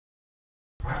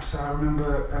I have to say, I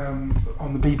remember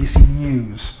on the BBC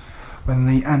News when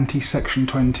the anti-Section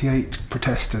 28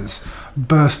 protesters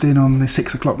burst in on the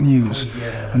 6 o'clock news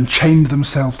and chained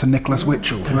themselves to Nicholas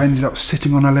Witchell, who ended up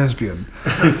sitting on a lesbian.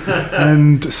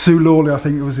 And Sue Lawley, I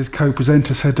think it was his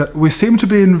co-presenter, said, "We seem to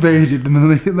be invaded," and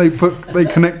then they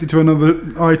connected to another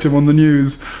item on the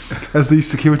news as these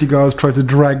security guards tried to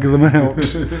drag them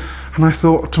out. And I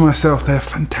thought to myself, they're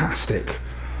fantastic.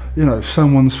 You know,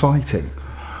 someone's fighting.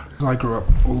 I grew up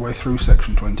all the way through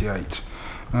Section 28,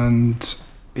 and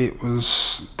it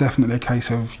was definitely a case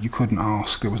of you couldn't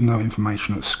ask. There was no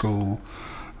information at school.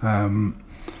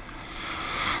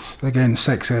 Again,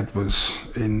 sex ed was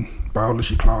in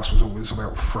biology class was always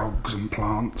about frogs and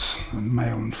plants and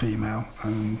male and female.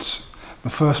 And the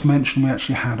first mention we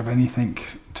actually had of anything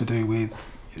to do with,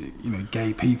 you know,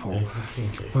 gay people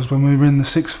was when we were in the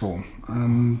sixth form,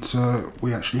 and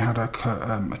we actually had a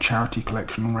charity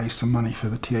collection and raised some money for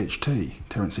the THT,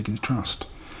 Terence Higgins Trust.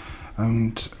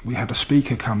 And we had a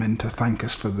speaker come in to thank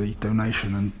us for the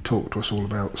donation and talk to us all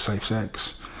about safe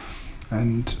sex.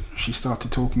 And she started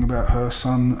talking about her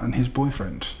son and his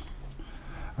boyfriend.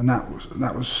 And that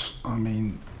was I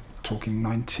mean, talking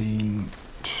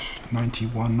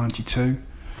 1991, 92.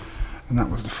 And that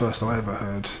was the first I ever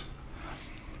heard.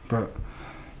 But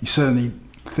you certainly,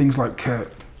 things like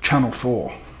Channel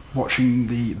 4, watching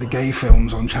the gay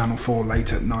films on Channel 4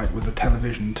 late at night with the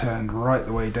television turned right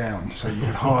the way down so you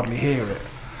could hardly hear it.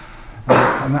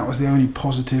 And that was the only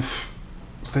positive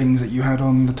things that you had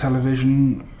on the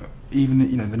television. Even,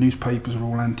 you know, the newspapers were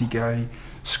all anti-gay.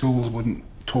 Schools wouldn't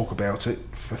talk about it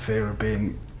for fear of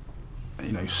being,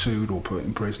 you know, sued or put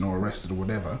in prison or arrested or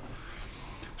whatever.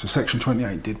 So Section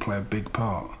 28 did play a big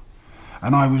part.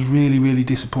 And I was really, really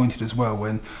disappointed as well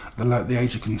when the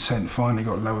age of consent finally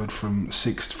got lowered from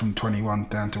 21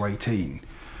 down to 18,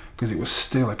 because it was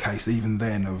still a case even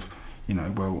then of, you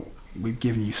know, well, we've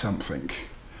given you something,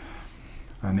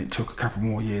 and it took a couple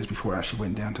more years before it actually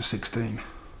went down to 16.